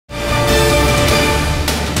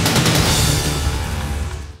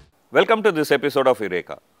Welcome to this episode of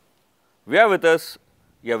Eureka. We have with us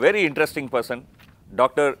a very interesting person,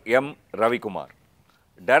 Dr. M Ravi Kumar,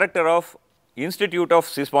 Director of Institute of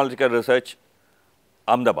Seismological Research,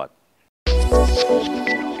 Ahmedabad.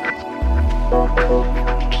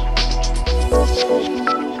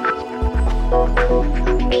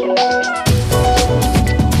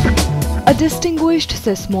 A distinguished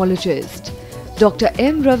seismologist, Dr.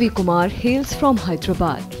 M Ravi Kumar hails from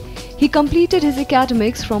Hyderabad. He completed his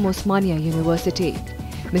academics from Osmania University.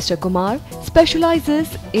 Mr. Kumar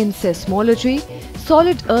specializes in seismology,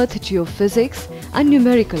 solid earth geophysics and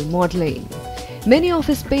numerical modeling. Many of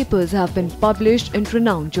his papers have been published in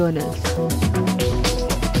renowned journals.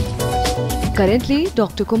 Currently,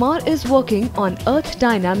 Dr. Kumar is working on earth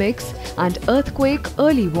dynamics and earthquake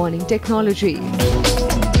early warning technology.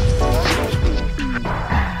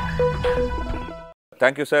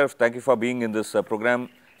 Thank you, sir. Thank you for being in this program,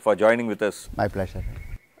 for joining with us. My pleasure.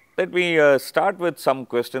 Let me start with some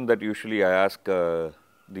question that usually I ask the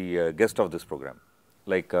guest of this program.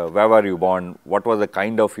 Like, where were you born? What was the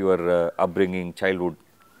kind of your upbringing, childhood?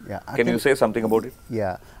 Yeah, Can you say something about it?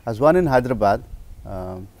 Yeah, I was born in Hyderabad,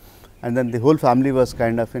 and then the whole family was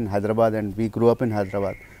kind of in Hyderabad, and we grew up in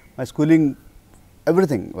Hyderabad. My schooling,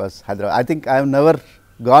 everything was Hyderabad. I think I have never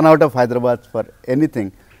gone out of Hyderabad for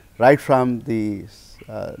anything, right from the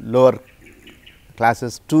lower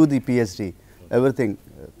classes to the PhD, everything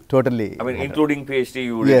totally. I mean, including PhD,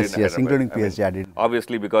 you yes, did in yes, Hyderabad. including PhD, I did.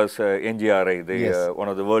 Obviously, because NGRI, Yes. one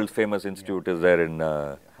of the world's famous institute, is there in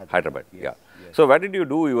Hyderabad. Yes, Yeah. yes. So, where did you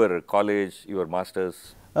do your college, your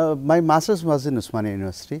masters? My master's was in Osmania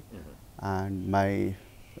University, and my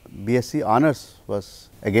BSc honors was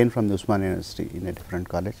again from the Osmania University in a different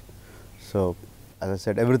college. So, as I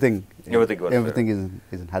said, everything was is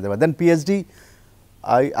in Hyderabad. Then PhD,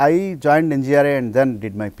 I joined NGRA and then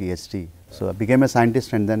did my PhD. So, I became a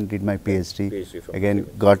scientist and then did my PhD. Again,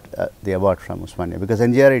 got the award from Osmania because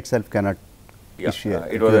NGRA itself cannot issue.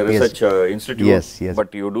 It was a research institute. Yes, yes.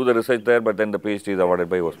 But you do the research there, but then the PhD is awarded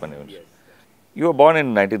by Osmania University. You were born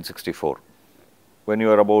in 1964. When you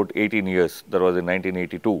were about 18 years, that was in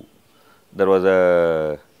 1982, there was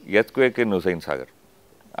a earthquake in Hussain Sagar,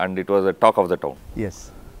 and it was a talk of the town. Yes.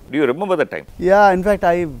 Do you remember the time? Yeah, in fact,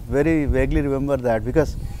 I very vaguely remember that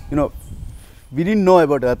because, you know, we didn't know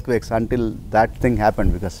about earthquakes until that thing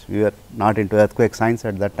happened because we were not into earthquake science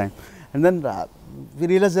at that time. And then we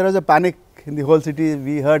realized there was a panic in the whole city.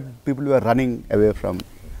 We heard people were running away from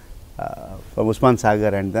Hussain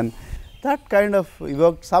Sagar, and then that kind of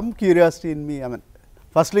evoked some curiosity in me. I mean,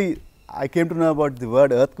 firstly, I came to know about the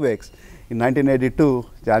word earthquakes in 1982,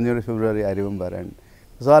 January, February, I remember, and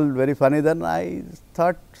it was all very funny. Then I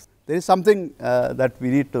thought there is something that we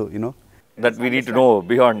need to, That we need to know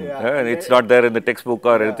beyond. It's not there in the textbook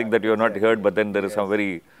or anything that you have not heard, but then there is some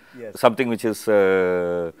very, something which is,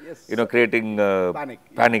 creating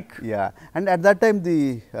panic. Yeah, and at that time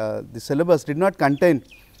the syllabus did not contain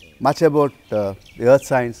much about the earth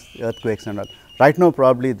science, earthquakes and all. Right now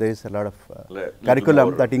probably there is a lot of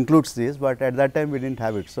curriculum that includes this, but at that time we didn't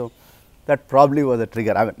have it. So, that probably was a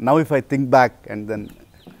trigger. I mean, now if I think back and then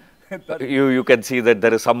you can see that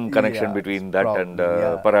there is some connection between that probably,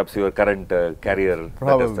 and perhaps your current career.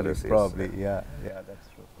 Probably, yeah, that's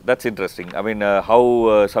true. That's interesting. I mean,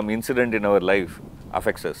 how some incident in our life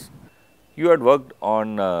affects us. You had worked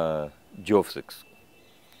on geophysics,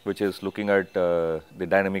 which is looking at the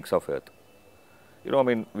dynamics of Earth. I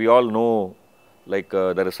mean, we all know, like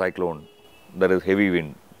there is cyclone, there is heavy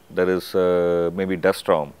wind, there is maybe dust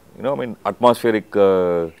storm. I mean, atmospheric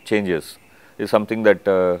changes is something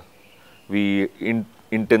that we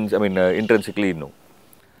intrinsically know.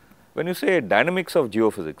 When you say dynamics of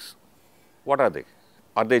geophysics, what are they?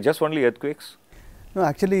 Are they just only earthquakes? No,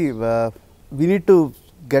 actually, we need to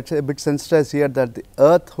get a bit sensitized here that the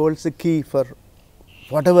earth holds the key for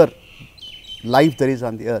whatever life there is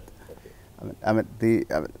on the earth.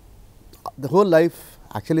 The whole life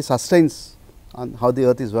actually sustains on how the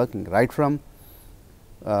earth is working, right from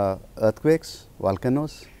earthquakes,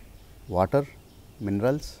 volcanoes, water,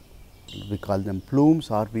 minerals, we call them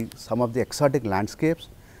plumes, or some of the exotic landscapes,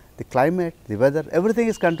 the climate, the weather, everything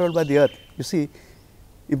is controlled by the earth. You see,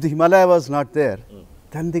 if the Himalaya was not there,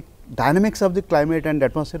 then the dynamics of the climate and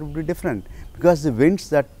atmosphere would be different, because the winds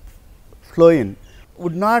that flow in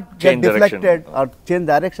would not get deflected or change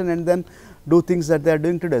direction and then do things that they are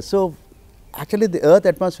doing today. So, actually the earth,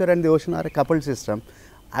 atmosphere and the ocean are a coupled system.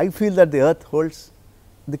 I feel that the earth holds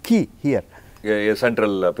the key here. A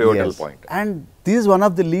central pivotal point. And this is one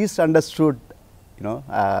of the least understood,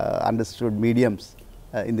 understood mediums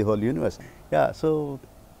in the whole universe. Yeah, so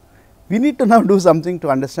we need to now do something to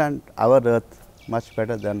understand our earth much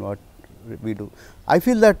better than what we do. I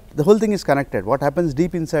feel that the whole thing is connected. What happens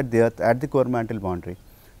deep inside the earth at the core mantle boundary,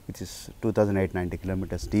 which is 2890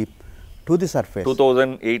 kilometers deep, to the surface.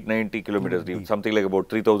 2890 kilometers deep, something like about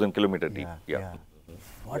 3000 kilometers deep. Yeah.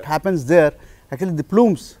 What happens there, actually the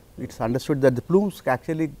plumes, it is understood that the plumes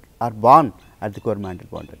actually are born at the core mantle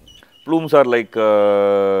boundary. Plumes are like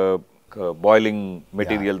boiling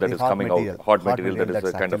material that is coming material, out, hot material that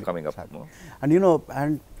is kind of coming up. Exactly. And you know,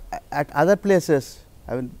 and at other places,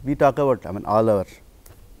 I mean, we talk about, I mean, all our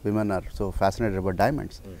women are so fascinated about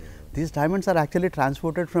diamonds. These diamonds are actually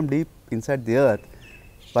transported from deep inside the earth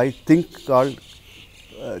by thing called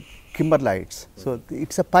kimberlites. So,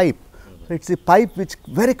 it is a pipe. So, it is a pipe which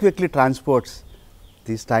very quickly transports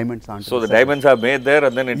these diamonds onto so, the diamonds are made there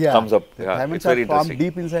and then it comes up. The diamonds are formed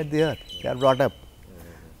deep inside the earth, they are brought up.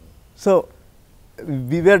 So,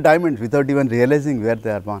 we were diamonds without even realizing where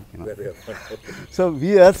they are born. You know. So,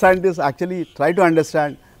 we earth scientists actually try to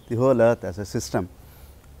understand the whole earth as a system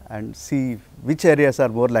and see which areas are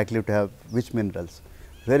more likely to have which minerals,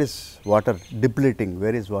 where is water depleting,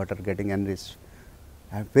 where is water getting enriched,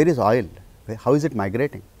 and where is oil, how is it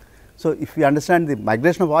migrating. So, if we understand the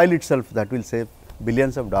migration of oil itself, that will save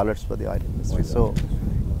billions of dollars for the oil industry. So,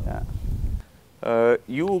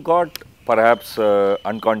 you got perhaps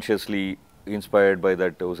unconsciously inspired by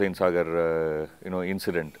that Hussain Sagar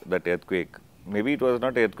incident, that earthquake. Maybe it was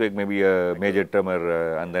not earthquake, maybe a major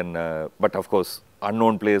tremor and then, but of course,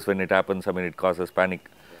 unknown place when it happens, I mean it causes panic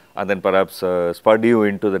and then perhaps spurred you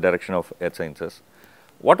into the direction of earth sciences.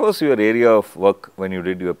 What was your area of work when you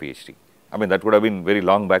did your PhD? I mean that would have been very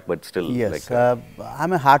long back, but still. Yes, like, I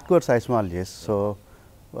am a hardcore seismologist. So,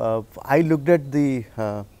 I looked at the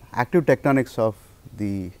active tectonics of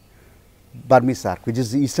the Burmese arc, which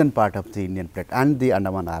is the eastern part of the Indian plate and the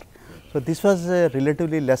Andaman arc. So, this was a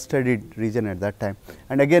relatively less studied region at that time,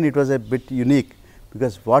 and again it was a bit unique,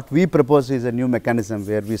 because what we proposed is a new mechanism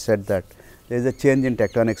where we said that there is a change in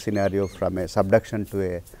tectonic scenario from a subduction to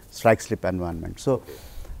a strike slip environment. So,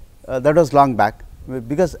 that was long back,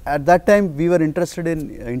 because at that time we were interested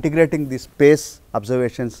in integrating the space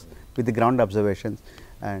observations with the ground observations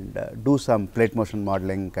and do some plate motion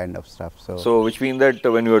modeling kind of stuff. So, which means that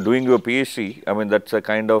when you are doing your PhD, I mean that is a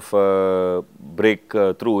kind of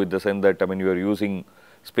breakthrough in the sense that I mean you are using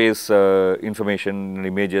space information,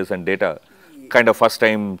 images and data kind of first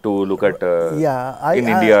time to look at in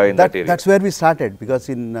India in that area. That is where we started, because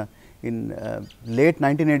in late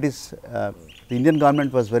 1980s the Indian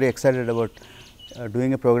government was very excited about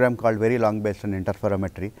doing a program called very long based on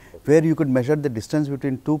interferometry, where you could measure the distance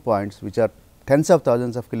between 2 points which are tens of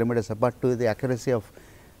thousands of kilometers apart to the accuracy of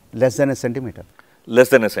less than a centimeter. Less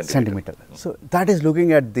than a centimeter. So, that is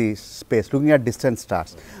looking at the space, looking at distant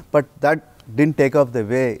stars, but that did not take off the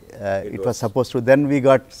way it was supposed to. Then we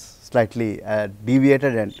got slightly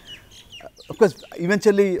deviated, and of course,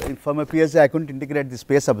 eventually from a PhD I could not integrate the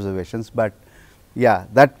space observations, but yeah,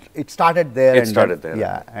 that it started there. It started there.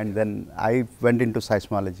 Yeah, and then I went into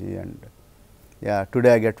seismology, and yeah,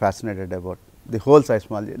 today I get fascinated about the whole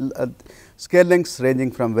seismology, scale lengths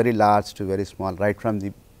ranging from very large to very small, right from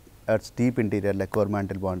the Earth's deep interior like core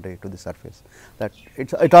mantle boundary to the surface. That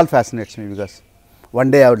it all fascinates me, because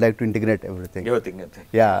one day I would like to integrate everything.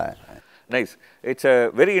 Yeah. Nice. It is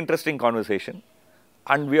a very interesting conversation,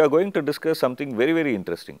 and we are going to discuss something very, very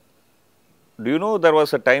interesting. Do you know there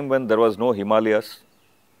was a time when there was no Himalayas?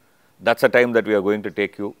 That is a time that we are going to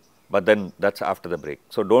take you, but then that is after the break.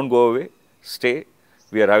 So, do not go away, stay,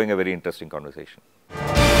 we are having a very interesting conversation.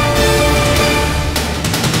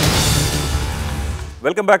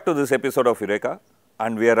 Welcome back to this episode of Eureka,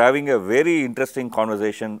 and we are having a very interesting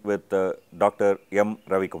conversation with Dr. M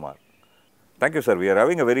Ravi Kumar. Thank you, sir. We are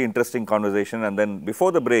having a very interesting conversation, and then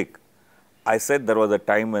before the break, I said there was a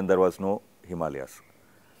time when there was no Himalayas.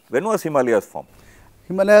 When was Himalayas formed?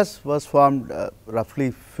 Himalayas was formed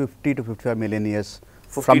roughly 50 to 55 million years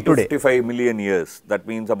 50 from to today. 55 million years. That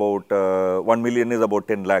means about 1 million is about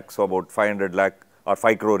 10 lakh, so about 500 lakh or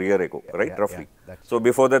 5 crore year ago, right, roughly. So,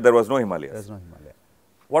 before that there was no Himalayas. There was no Himalaya.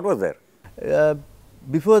 What was there?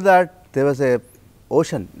 Before that there was a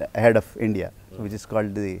ocean ahead of India, which is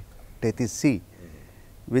called the Tethys Sea,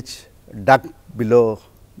 which dug below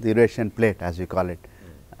the Eurasian plate, as we call it,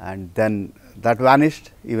 and then that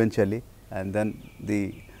vanished eventually, and then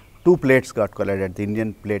the two plates got collided, the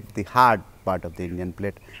Indian plate, the hard part of the Indian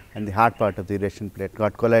plate and the hard part of the Eurasian plate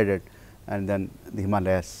got collided, and then the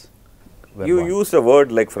Himalayas were You born. use a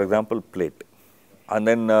word like, for example, plate, and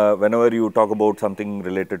then whenever you talk about something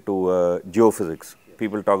related to geophysics,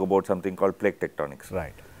 people talk about something called plate tectonics.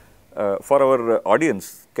 Right. For our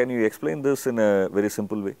audience, can you explain this in a very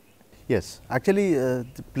simple way? Yes, actually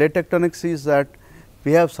the plate tectonics is that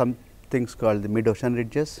we have some things called the mid-ocean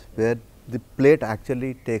ridges where the plate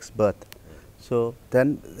actually takes birth. So,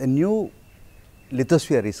 then a new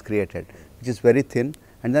lithosphere is created which is very thin,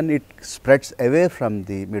 and then it spreads away from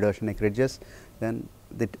the mid-oceanic ridges, then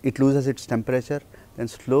it loses its temperature, then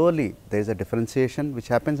slowly there is a differentiation which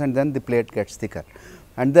happens, and then the plate gets thicker.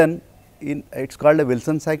 And then it is called a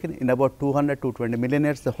Wilson cycle. In about 200 to 220 million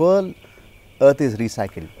years, the whole Earth is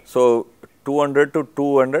recycled. So, 200 to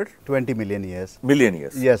 20 million years. Million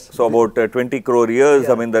years. Yes. So, about 20 crore years,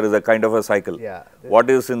 Yeah. I mean there is a kind of a cycle. Yeah. What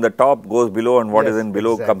is in the top goes below, and what is Yes, in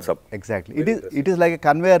below exactly, comes up. Exactly. It is like a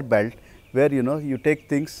conveyor belt where you take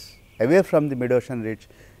things away from the mid-ocean ridge,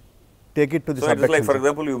 take it to the So, it is like, subduction for zone.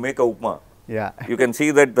 example, you make a upma. Yeah. You can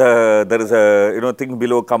see that there is a thing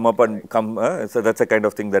below come up and come. So, that is a kind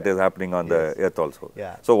of thing that is happening on the earth also.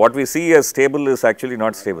 Yeah. So, what we see as stable is actually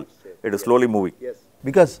not stable. It is slowly moving.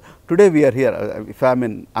 Because today we are here, if I am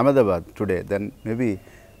in Ahmedabad today, then maybe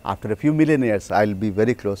after a few million years I will be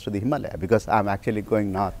very close to the Himalaya, because I am actually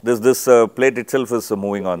going north. This plate itself is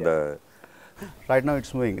moving on the. Right now it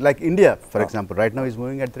is moving, like India for example, right now is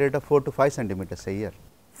moving at the rate of 4 to 5 centimeters a year.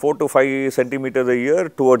 4 to 5 centimeters a year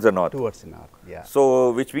towards the north. Towards the north, yeah.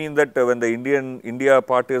 So, which means that when the India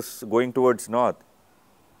part is going towards north,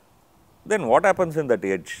 then what happens in that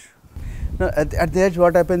edge? No, at the edge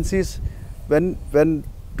what happens is when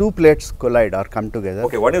two plates collide or come together.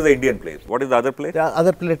 Okay, what is the Indian plate? What is the other plate? The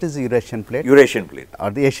other plate is the Eurasian plate. Eurasian plate. Or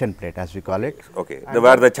the Asian plate as we call it. Okay,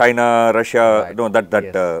 where the China, Russia, Right. no, that,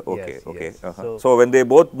 Yes, okay, yes, okay. yes. So, when they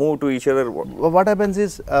both move to each other, What happens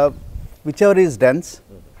is whichever is dense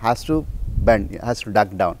has to bend, has to duck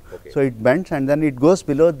down. Okay. So, it bends and then it goes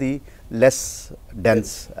below the less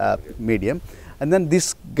dense medium, and then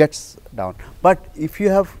this gets down. But if you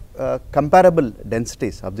have comparable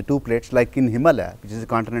densities of the two plates, like in Himalaya, which is a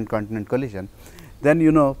continent-continent collision, then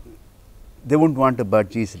they won't want to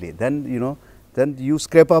budge easily. Then then you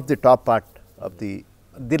scrape off the top part of the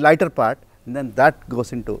lighter part, and then that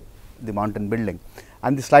goes into the mountain building,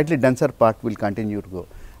 and the slightly denser part will continue to go.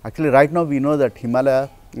 Actually, right now we know that Himalaya,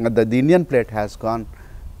 the Indian plate has gone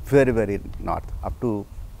very, very north up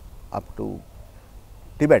to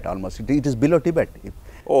Tibet almost. It is below Tibet.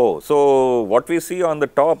 oh, so what we see on the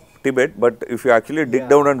top, Tibet, but if you actually dig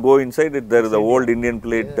down and go inside it, there is the old Indian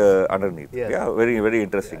plate underneath. Yes. Yeah, very, very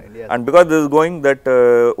interesting. Yes. And because this is going, that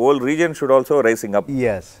whole region should also rising up.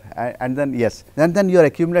 Yes, and then then you are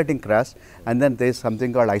accumulating crust, and then there is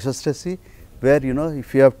something called isostasy, where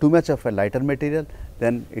if you have too much of a lighter material,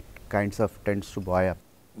 then it kinds of tends to buoy up.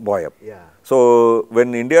 Buoy up. Yeah. So,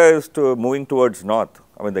 when India is moving towards north,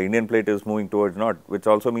 I mean the Indian plate is moving towards north, which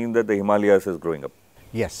also means that the Himalayas is growing up.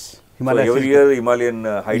 Yes. So, every year the Himalayan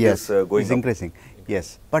height is going is up. increasing.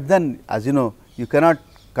 Yes, but then as you know, you cannot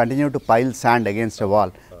continue to pile sand against a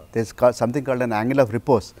wall. There is something called an angle of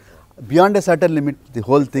repose. Beyond a certain limit, the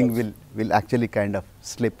whole thing will actually kind of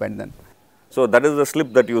slip, and then. So, that is the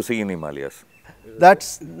slip that you see in Himalayas.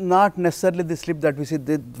 That's not necessarily the slip that we see.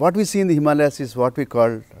 What we see in the Himalayas is what we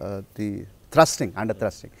call the thrusting, under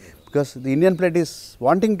thrusting, because the Indian plate is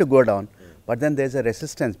wanting to go down, but then there is a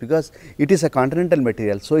resistance because it is a continental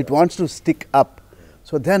material, so it wants to stick up.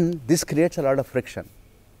 So, then this creates a lot of friction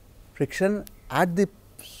at the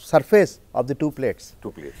surface of the two plates.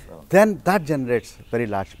 Then that generates very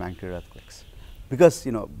large magnitude earthquakes, because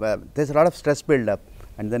there is a lot of stress build up,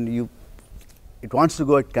 and then it wants to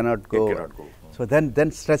go, it cannot go. It cannot go. So,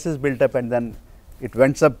 then stress is built up, and then it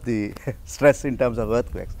vents up the stress in terms of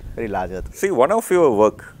earthquakes, very large earthquakes. See, one of your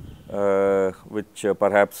work, which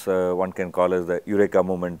perhaps one can call as the Eureka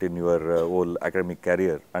moment in your whole academic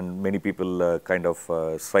career, and many people kind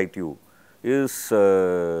of cite you, is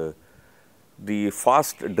the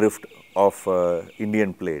fast drift of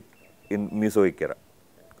Indian plate in Mesozoic era.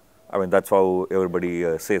 I mean, that's how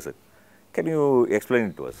everybody says it. Can you explain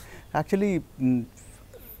it to us? Actually,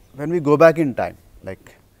 when we go back in time,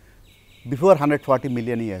 like before 140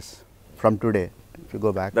 million years from today, if you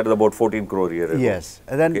go back. That is about 14 crore years ago. Yes,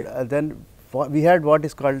 and then we had what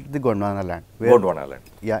is called the Gondwana land. Gondwana land.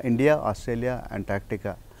 Yeah, India, Australia,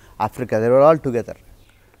 Antarctica, Africa, they were all together.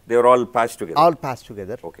 They were all patched together? All patched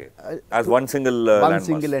together. Okay. As one single one landmass.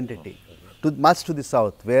 single entity, much to the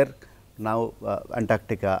south, where now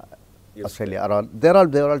Antarctica, Australia are all, they are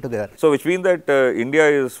all together. So, which means that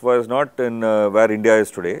India was not in where India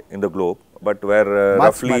is today in the globe, but where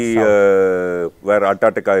roughly where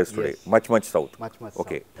Antarctica is today, much south. Much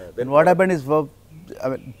okay. south. Then what happened is,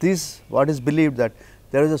 what is believed that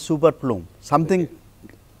there is a super plume, something,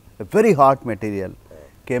 a very hot material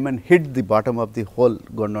came and hit the bottom of the whole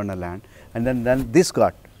Gondwana land, and then this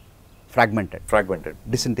got fragmented, Fragmented.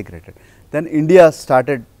 disintegrated. Then India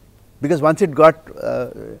started, because once it got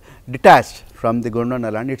detached from the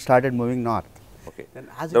Gondwana land, it started moving north. Okay. Then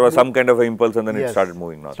as There it was some moved- kind of an impulse and then it Yes, started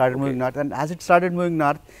moving north. Started Okay. moving north, and as it started moving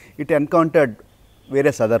north, it encountered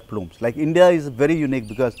various other plumes. Like India is very unique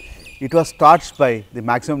because it was torched by the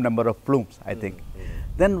maximum number of plumes, I think.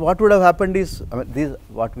 Then what would have happened is, this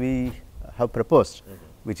what we have proposed,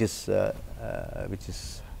 which is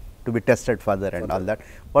to be tested further and all that.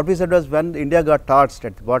 What we said was, when India got torched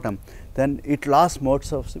at the bottom, then it lost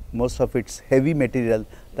most of its heavy material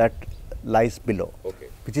that lies below, Okay.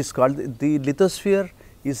 which is called the lithosphere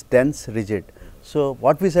is dense, rigid. So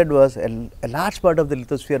what we said was, a large part of the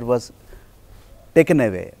lithosphere was taken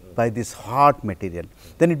away by this hot material.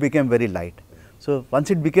 Then it became very light. So once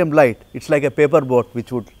it became light, it's like a paper boat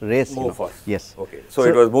which would race. Move fast. Yes. Okay. So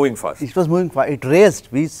it was moving fast. It was moving fast. It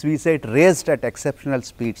raced. We say it raced at exceptional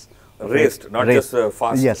speeds. Raced, not just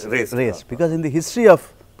fast. Yes, raced. Because in the history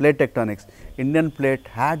of plate tectonics, Indian plate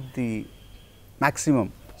had the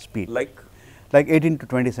maximum speed. Like 18 to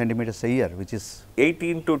 20 centimeters a year, which is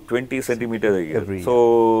 18 to 20 centimeters a year. Every year.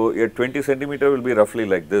 So a 20 centimeter will be roughly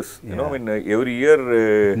like this. You know, I mean, every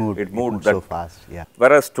year it moved that so fast. Yeah.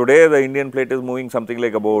 Whereas today the Indian plate is moving something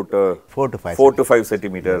like about 4 to 5 4 to 5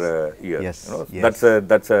 centimeter a year. Yes, You know, yes.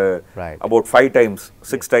 That's a Right. about 5 times,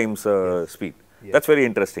 6 times speed. Yes. That's very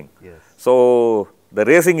interesting. Yes. So the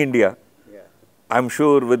racing India, I'm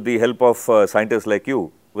sure with the help of scientists like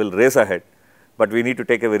you, will race ahead. But we need to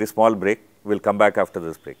take a very small break. We'll come back after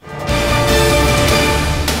this break.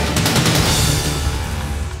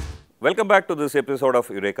 Welcome back to this episode of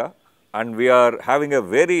Eureka, and we are having a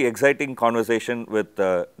very exciting conversation with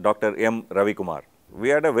Dr. M Ravi Kumar. We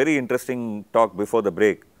had a very interesting talk before the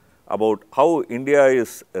break about how India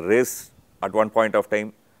is raced at one point of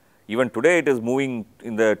time. Even today it is moving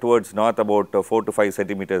towards north about 4 to 5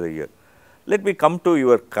 centimeters a year. Let me come to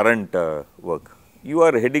your current work. You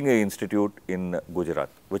are heading an institute in Gujarat,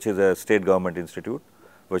 which is a state government institute,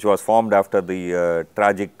 which was formed after the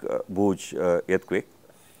tragic Bhuj earthquake.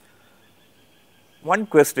 One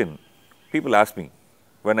question people ask me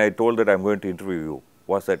when I told that I am going to interview you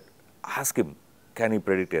was that, ask him, can he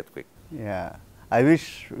predict earthquake? Yeah, I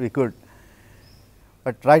wish we could.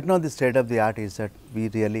 But right now the state of the art is that we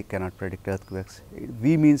really cannot predict earthquakes.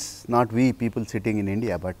 We means not we people sitting in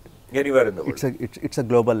India, but Anywhere in the world. it's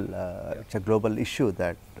a global issue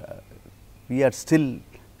that we are still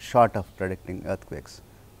short of predicting earthquakes.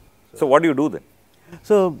 So what do you do then?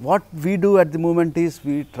 So what we do at the moment is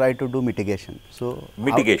we try to do mitigation. So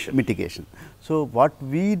Mitigation. mitigation. So what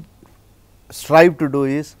we strive to do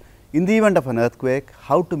is, in the event of an earthquake,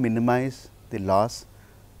 how to minimize the loss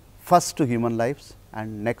first to human lives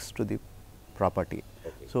and next to the property.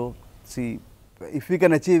 So see, if we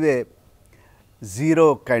can achieve a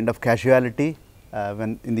zero kind of casualty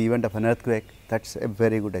when in the event of an earthquake, that's a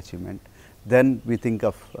very good achievement. Then we think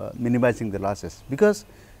of minimizing the losses, because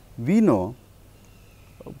we know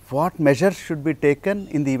what measures should be taken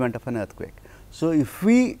in the event of an earthquake. So if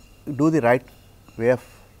we do the right way of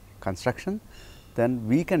construction, then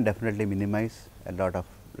we can definitely minimize a lot of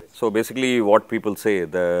risk. So basically what people say,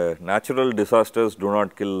 the natural disasters do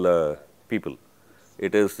not kill people.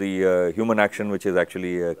 It is the human action which is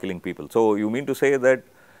actually killing people. So you mean to say that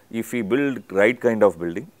if we build right kind of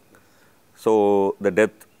building, so the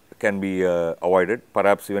death can be avoided,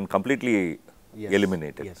 perhaps even completely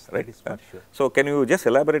eliminated, yes, right? that is for sure. So can you just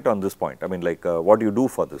elaborate on this point? I mean, like what do you do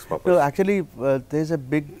for this purpose? So actually there is a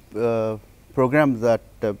big program that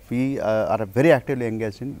we are very actively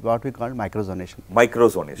engaged in, what we call microzonation.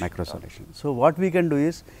 Microzonation. So what we can do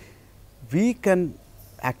is, we can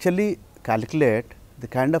actually calculate the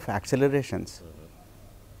kind of accelerations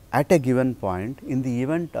at a given point in the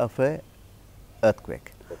event of a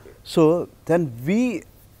earthquake. So then we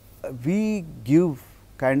give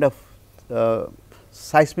kind of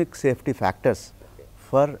seismic safety factors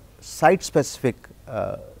for site specific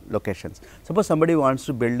locations. Suppose somebody wants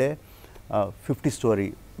to build a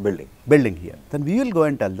 50-story building here, then we will go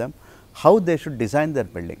and tell them how they should design their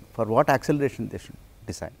building, for what acceleration they should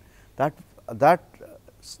design. That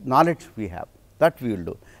knowledge we have, that we will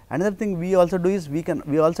do. Another thing we also do is,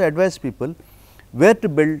 we also advise people where to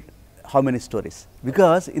build how many stories,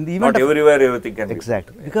 because in the event not everywhere everything can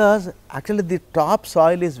exactly, because actually the top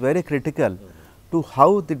soil is very critical to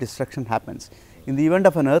how the destruction happens. In the event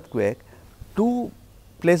of an earthquake, two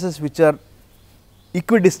places which are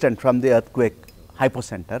equidistant from the earthquake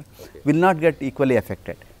hypocenter will not get equally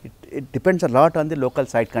affected. It depends a lot on the local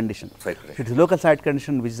site condition. It is local site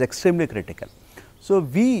condition which is extremely critical. So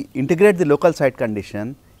we integrate the local site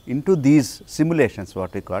condition into these simulations,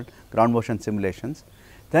 what we call ground motion simulations.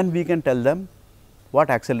 then we can tell them what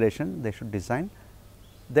acceleration they should design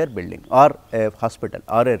their building or a hospital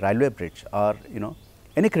or a railway bridge or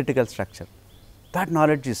any critical structure. That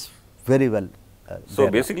knowledge is very well. So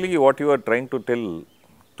basically, what you are trying to tell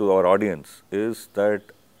to our audience is that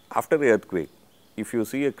after the earthquake, if you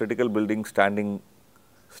see a critical building standing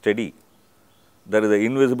steady, there is an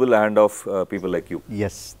invisible hand of people like you.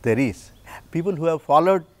 Yes, there is. People who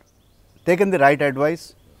have taken the right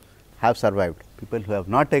advice have survived. People who have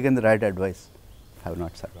not taken the right advice have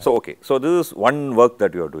not survived. So, okay. So, this is one work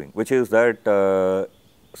that you are doing, which is that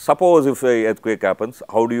suppose if an earthquake happens,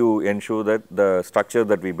 how do you ensure that the structure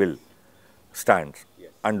that we build stands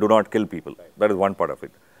and do not kill people? That is one part of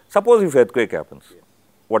it. Suppose if earthquake happens,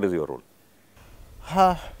 what is your role?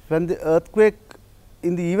 When the earthquake,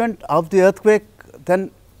 in the event of the earthquake,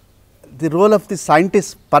 then the role of the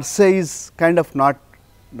scientist per se is kind of not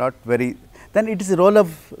very, then it is the role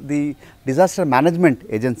of the disaster management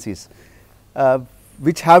agencies,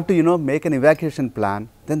 which have to make an evacuation plan.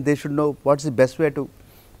 Then they should know what is the best way to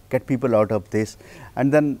get people out of this,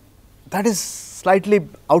 and then that is slightly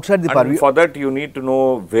outside the purview. For that you need to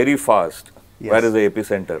know very fast where is the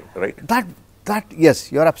epicenter, right? That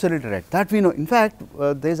yes, you are absolutely right. That we know. In fact,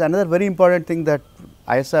 there is another very important thing that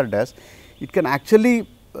ISR does. It can actually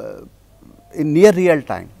in near real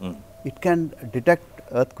time, it can detect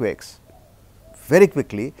earthquakes very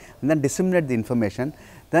quickly and then disseminate the information.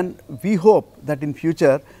 Then we hope that in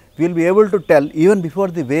future we will be able to tell even before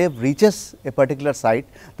the wave reaches a particular site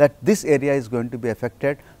that this area is going to be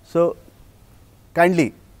affected. So,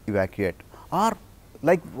 kindly evacuate, or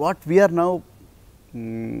like what we are now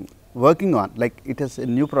working on, like it is a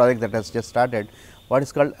new project that has just started, what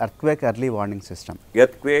is called earthquake early warning system.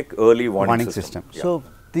 Earthquake early warning system. Yeah. So,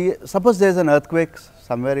 suppose there is an earthquake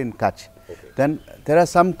somewhere in Kutch, then there are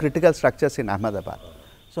some critical structures in Ahmedabad.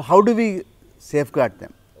 So, how do we safeguard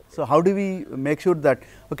them? So, how do we make sure that,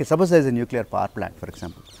 okay, suppose there is a nuclear power plant, for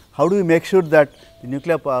example, how do we make sure that the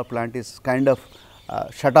nuclear power plant is kind of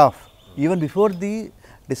shut off even before the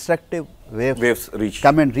destructive waves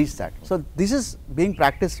come and reach that. So, this is being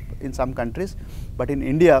practiced in some countries, but in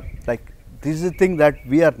India, like this is the thing that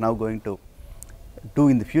we are now going to do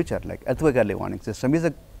in the future, like earthquake early warning system is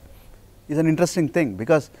an interesting thing,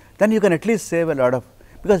 because then you can at least save a lot of,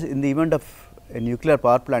 because in the event of a nuclear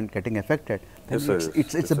power plant getting affected, then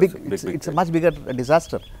it's a much bigger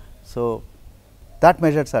disaster. So, that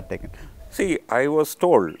measures are taken. See, I was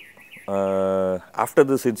told after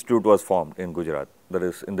this institute was formed in Gujarat, that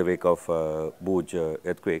is in the wake of Bhuj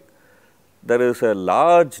earthquake, there is a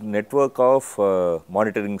large network of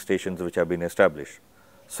monitoring stations which have been established,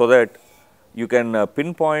 so that you can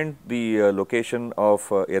pinpoint the location of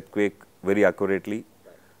earthquake very accurately.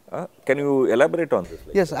 Can you elaborate on this?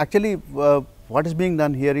 Yes, actually what is being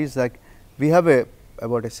done here is like we have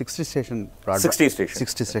about a 60 station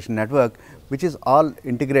network, which is all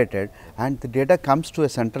integrated, and the data comes to a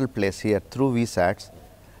central place here through VSATs,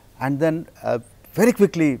 and then very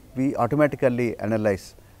quickly we automatically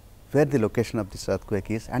analyze where the location of this earthquake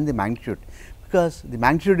is and the magnitude, because the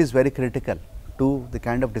magnitude is very critical to the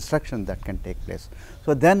kind of destruction that can take place.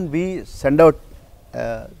 So, then we send out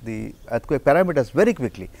the earthquake parameters very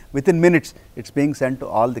quickly, within minutes it is being sent to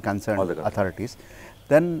all the concerned authorities.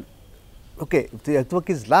 Then okay, if the earthquake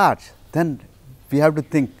is large, then we have to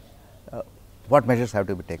think what measures have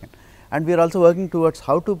to be taken, and we are also working towards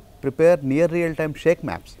how to prepare near real time shake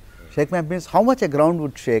maps. Shake map means how much a ground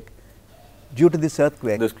would shake due to this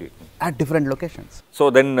earthquake at different locations. So,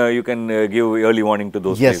 then you can give early warning to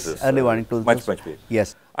those places. Yes, early warning to much better.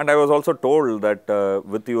 Yes. And I was also told that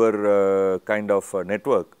with your kind of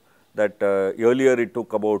network, that earlier it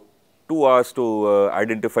took about 2 hours to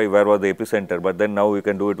identify where was the epicenter, but then now you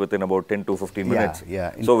can do it within about 10 to 15 minutes.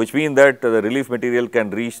 Yeah. So, which means that the relief material can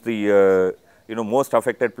reach the most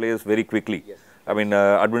affected place very quickly. Yes. I mean,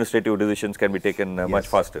 administrative decisions can be taken much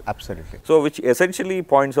faster. Absolutely. So, which essentially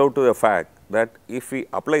points out to the fact that if we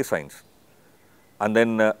apply science and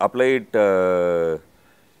then apply it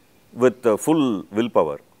with full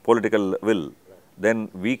willpower, political will, then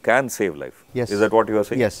we can save life. Yes. Is that what you are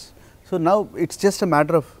saying? Yes. So, now it is just a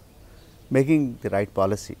matter of making the right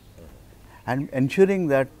policy and ensuring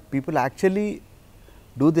that people actually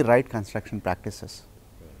do the right construction practices,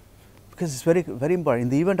 because it is very, very important. In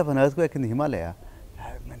the event of an earthquake in the Himalaya,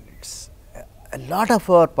 it's a lot of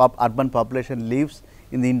our urban population lives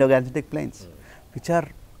in the Indo-Gangetic plains, which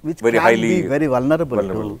very can highly be very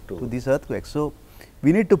vulnerable to these earthquakes. So,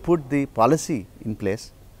 we need to put the policy in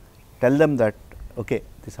place, tell them that okay,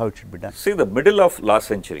 this is how it should be done. See, the middle of last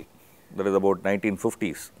century, that is about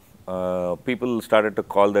 1950s, people started to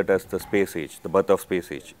call that as the space age, the birth of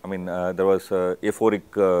space age. I mean, there was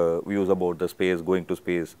euphoric views about the space, going to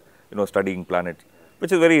space, studying planets,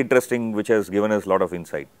 which is very interesting, which has given us a lot of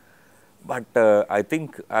insight. But I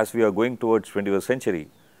think as we are going towards 21st century,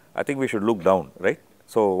 I think we should look down, right?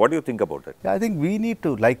 So, what do you think about that? Yeah, I think we need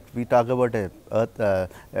to, like we talk about a Earth,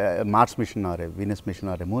 a Mars mission or a Venus mission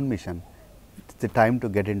or a Moon mission. It's the time to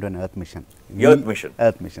get into an Earth mission. Earth mission.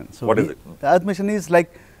 Earth mission. So what is it? The Earth mission is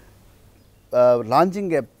like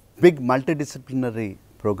launching a big multidisciplinary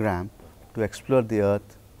program to explore the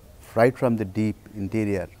Earth right from the deep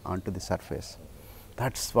interior onto the surface.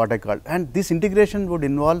 That's what I call. And this integration would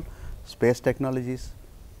involve space technologies,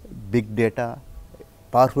 big data,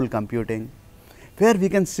 powerful computing, where we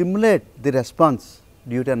can simulate the response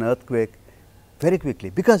due to an earthquake very quickly.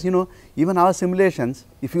 Because even our simulations,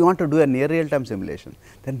 if you want to do a near real time simulation,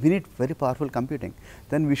 then we need very powerful computing.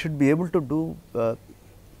 Then we should be able to do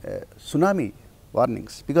tsunami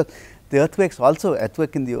warnings, because the earthquakes also,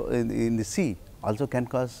 earthquake in the sea also can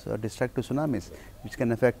cause destructive tsunamis, which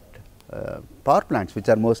can affect power plants, which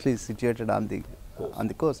are mostly situated on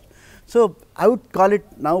the coast. So, I would call it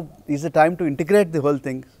now is the time to integrate the whole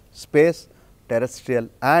thing, space, terrestrial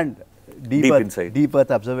and deep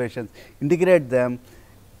earth observations, integrate them,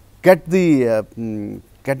 get the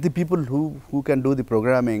people who can do the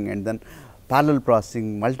programming, and then parallel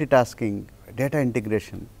processing, multitasking, data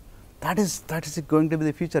integration. That is going to be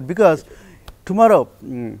the future, because tomorrow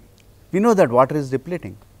we know that water is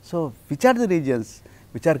depleting. So, which are the regions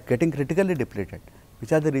which are getting critically depleted?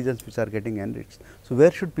 Which are the regions which are getting enriched? So,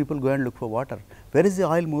 where should people go and look for water? Where is the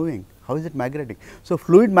oil moving? How is it migrating? So,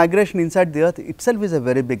 fluid migration inside the earth itself is a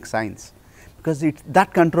very big science, because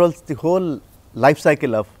that controls the whole life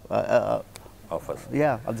cycle of us.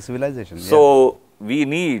 Yeah, of the civilization. So, we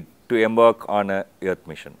need to embark on a earth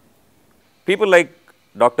mission. People like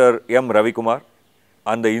Dr. M Ravi Kumar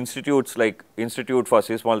and the institutes like Institute for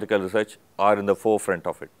Seismological Research are in the forefront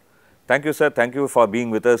of it. Thank you, sir. Thank you for being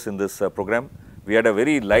with us in this program. We had a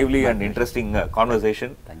very lively and interesting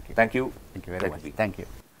conversation. Thank you. Thank you. Thank you very much. Thank you.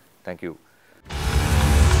 Thank you.